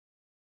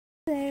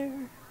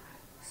There.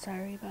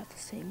 Sorry about the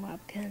St.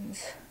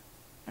 Mobkins.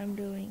 I'm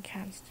doing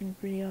constant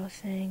video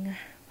thing,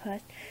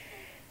 but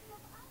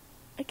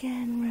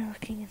again, we're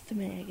looking at the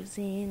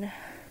magazine.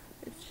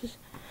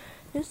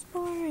 It's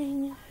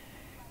boring.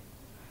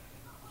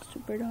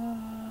 Super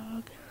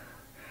dog.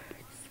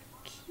 It's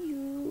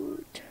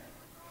cute.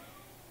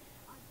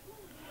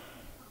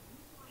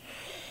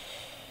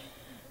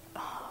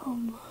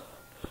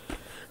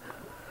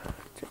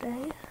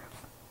 Today,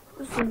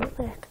 this is in the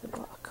back of the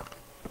book.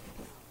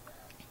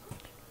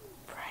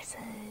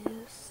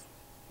 Prices.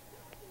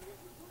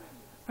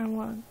 I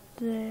want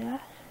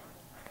that.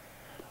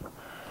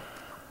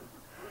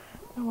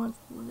 I want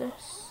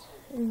this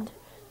and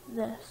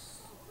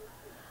this,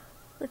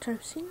 which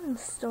I've seen in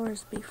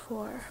stores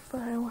before,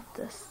 but I want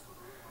this.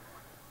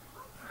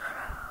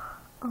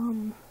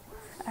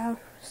 I've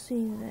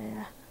seen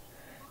the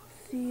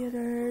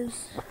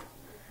theaters,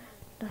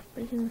 not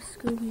big in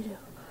Scooby-Doo.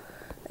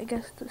 I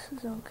guess this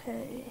is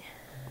okay.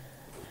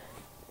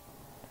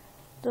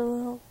 The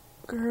little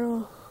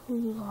girl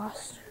who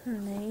lost her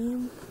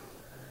name.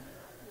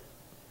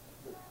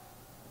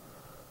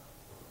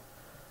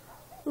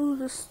 Ooh,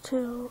 this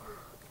too.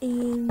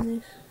 And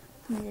this.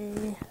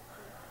 Yeah.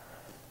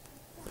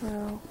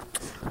 Well,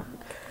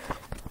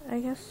 I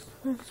guess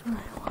that's what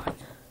I want.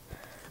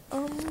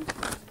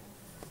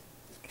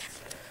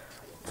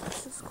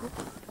 This is cool.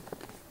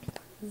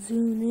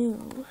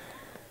 Zoo.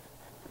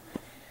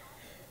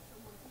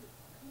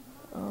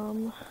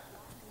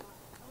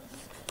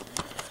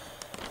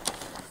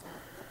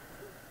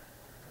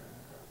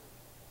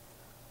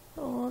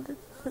 Oh,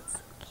 that's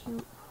so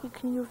cute. You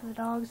can give the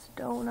dogs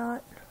a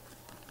donut.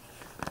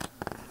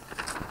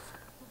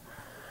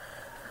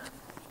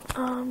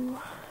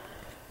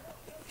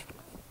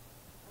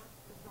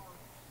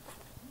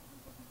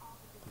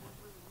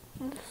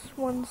 This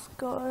one's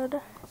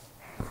good.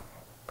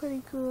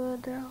 Pretty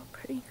good. They're all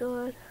pretty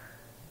good.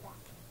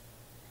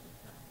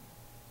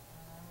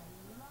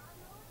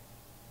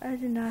 I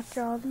did not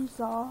draw these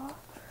all.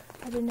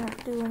 I did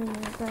not do any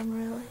of them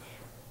really.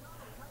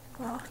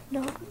 Well,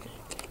 no.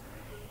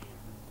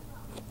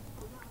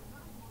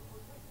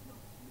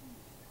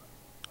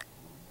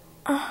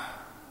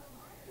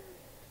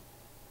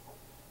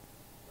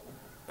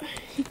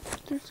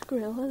 There's a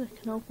gorilla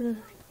that can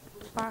open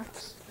a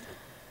box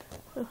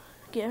of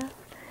gift.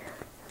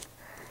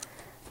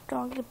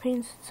 Dog that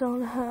paints its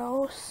own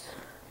house.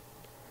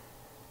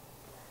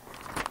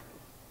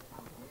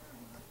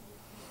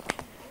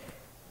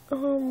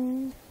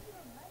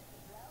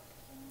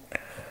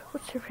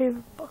 What's your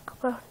favorite book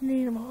about an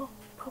animal?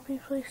 Puppy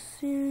Place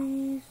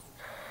series,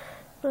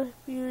 Black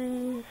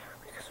Beauty,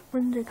 because of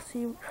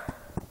Winn-Dixie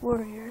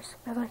Warriors.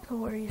 I like the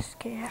Warriors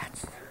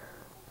cats.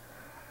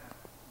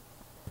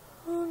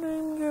 Oh,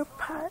 name your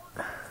pet.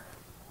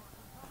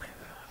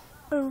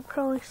 I would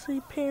probably say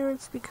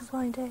parents because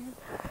my dad.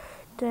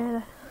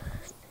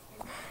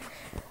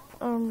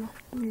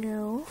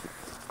 No.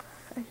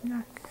 I did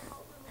not.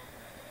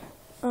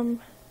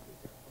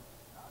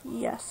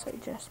 Yes, I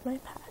just my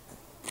pet.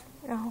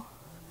 I'll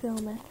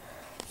film it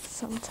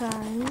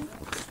sometime.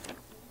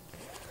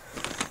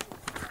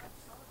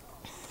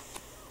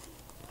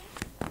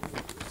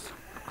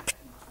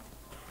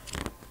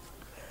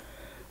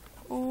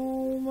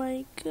 Oh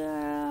my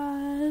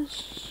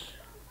gosh.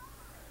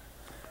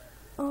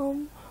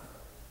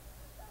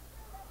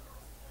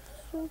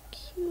 So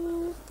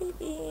cute,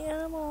 baby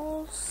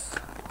animals.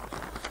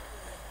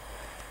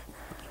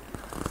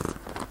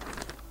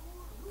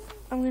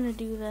 I'm gonna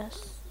do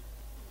this.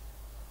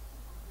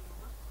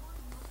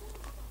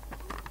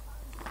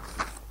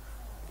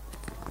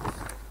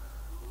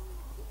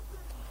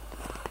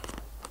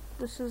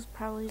 This is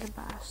probably the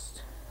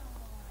best.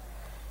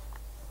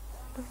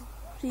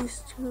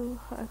 These two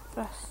are the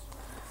best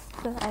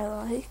that I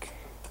like.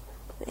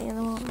 The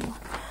animal one.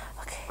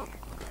 Okay.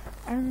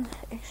 And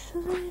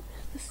actually,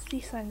 this is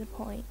beside the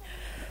point.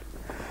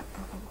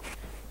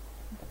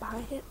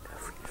 Buy it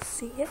if you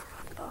see it.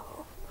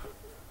 Oh.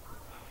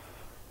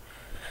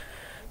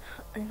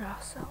 And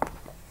also,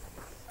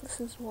 this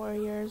is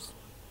Warriors.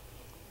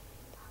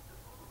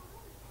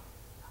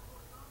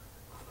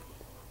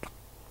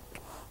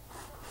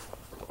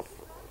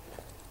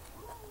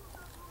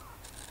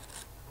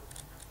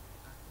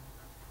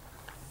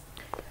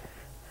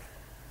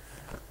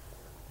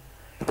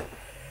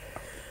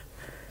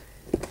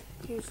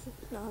 Here's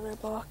another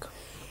book.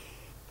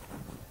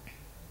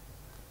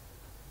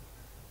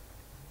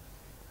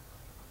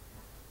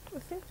 I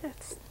think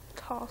that's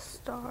Tall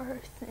Star,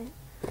 I think.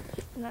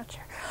 I'm not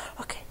sure.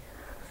 Okay.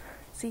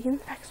 See you in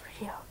the next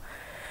video.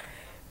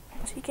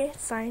 TK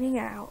signing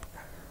out.